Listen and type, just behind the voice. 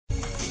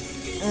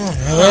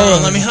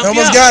Let me help you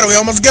almost out. got it. We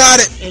almost got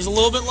it. There's a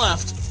little bit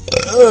left.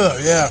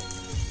 Yeah.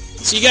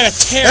 So you gotta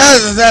tear.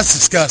 That's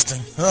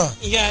disgusting.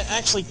 You gotta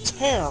actually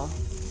tear.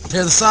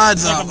 Tear the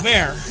sides like off. a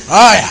bear.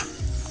 Oh yeah.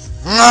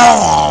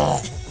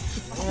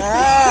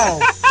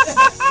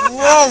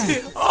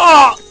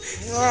 Oh,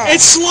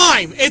 it's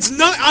slime. It's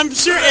not. I'm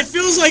sure it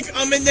feels like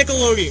I'm in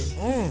Nickelodeon.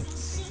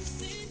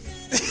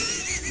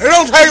 It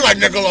don't taste like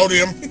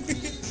Nickelodeon.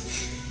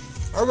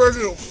 I bet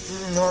you.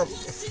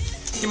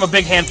 Give him a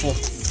big handful.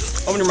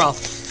 Open your mouth.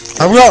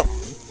 I'm up.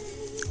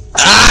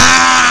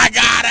 I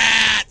got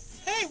it.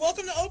 Hey,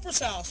 welcome to Oprah's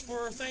house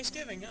for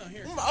Thanksgiving. Oh,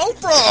 here.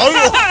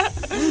 Oprah.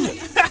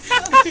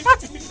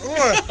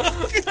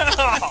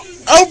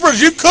 Oprah,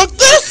 you cooked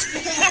this?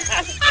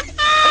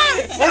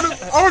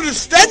 Or does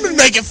Stedman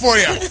make it for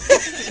you?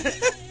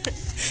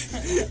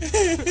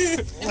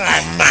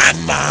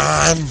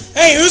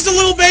 Hey, who's the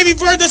little baby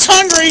bird that's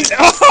hungry?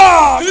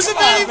 Who's the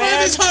baby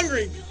bird that's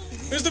hungry?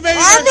 Who's the baby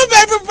bird? I'm the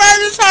baby bird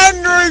that's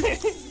hungry.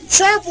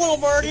 Chirp, little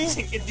birdie.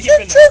 Get deep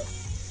in there.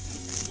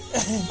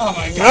 Oh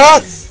my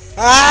god.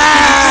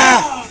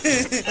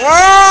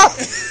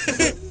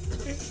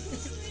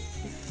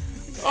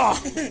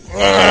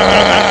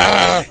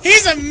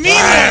 He's a mean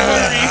little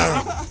birdie.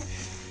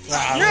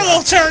 You're a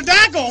little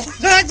pterodactyl.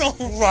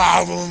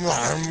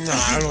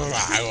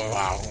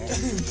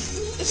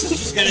 This is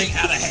just getting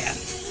out of hand.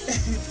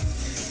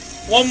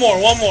 One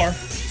more.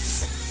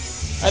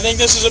 I think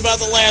this is about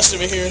the last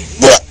of it here.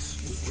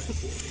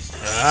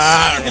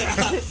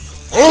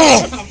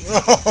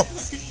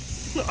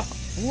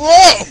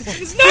 Whoa!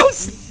 His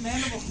nose!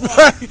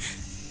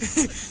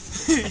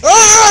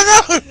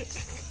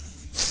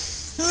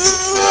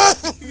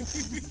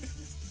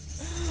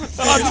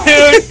 Oh,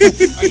 dude!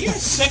 Are you a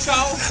sicko?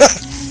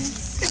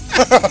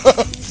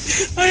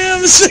 I am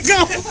a sicko!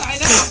 I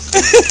know!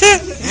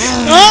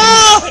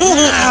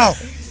 Oh!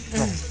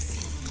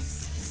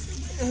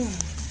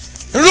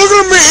 You look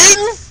at me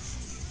eating?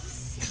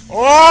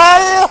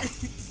 Oh!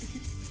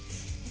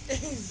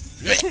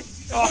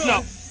 Oh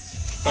no!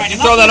 Alright,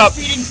 throw that up.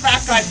 Feeding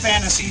fat guy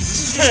fantasies.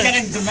 This is just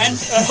getting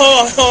demented.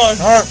 Hold on.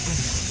 Alright.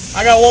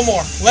 I got one more.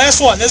 Last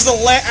one. This is the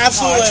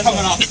absolute last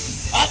coming one. up.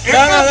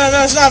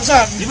 No,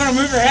 stop. You better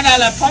move your hand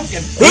out of that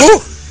pumpkin. Who?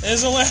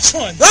 This is the last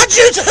one. Not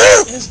you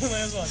too! This is the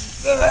last one.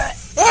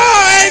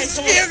 Oh, it's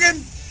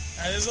puking!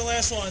 Alright, this is the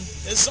last one.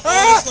 This is all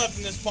that's left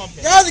in this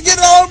pumpkin. Guys, get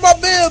it all in my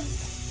bib.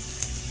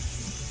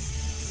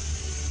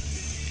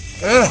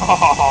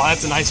 Oh,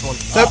 that's a nice one.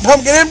 Is that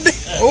pumpkin empty?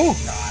 Oh.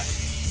 God.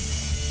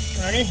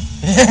 Ready?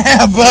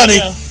 Yeah, buddy.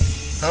 Yeah.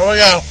 There we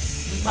go.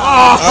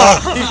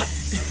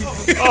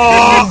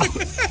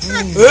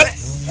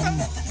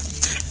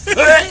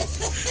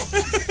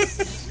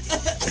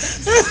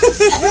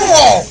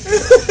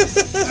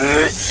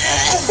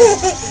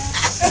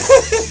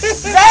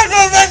 That's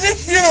gonna make me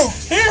puke.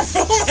 Here,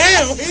 film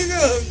him. He's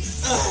good.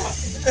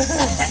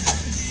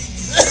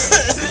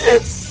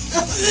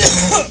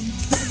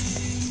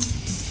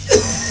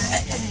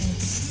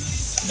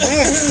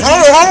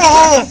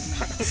 Hold on.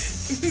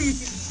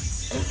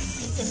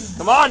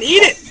 Come on,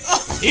 eat it.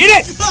 Eat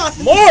it.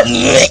 More.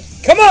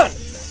 Come on.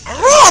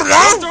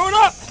 Don't Throw it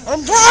up.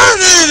 I'm trying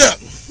to eat it.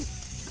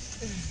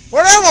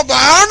 What am I,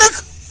 bionic?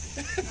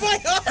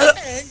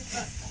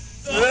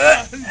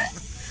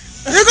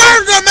 You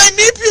guys gonna make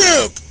me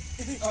puke.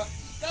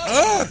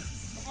 I'm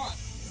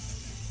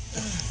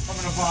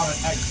gonna vomit.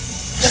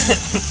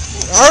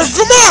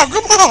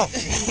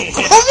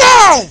 Come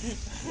on.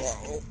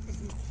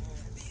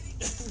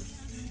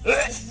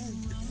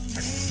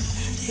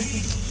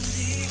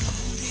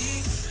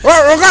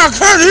 Well, we gotta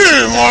cut it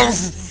anymore.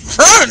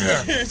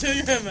 Here, take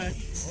your hand back.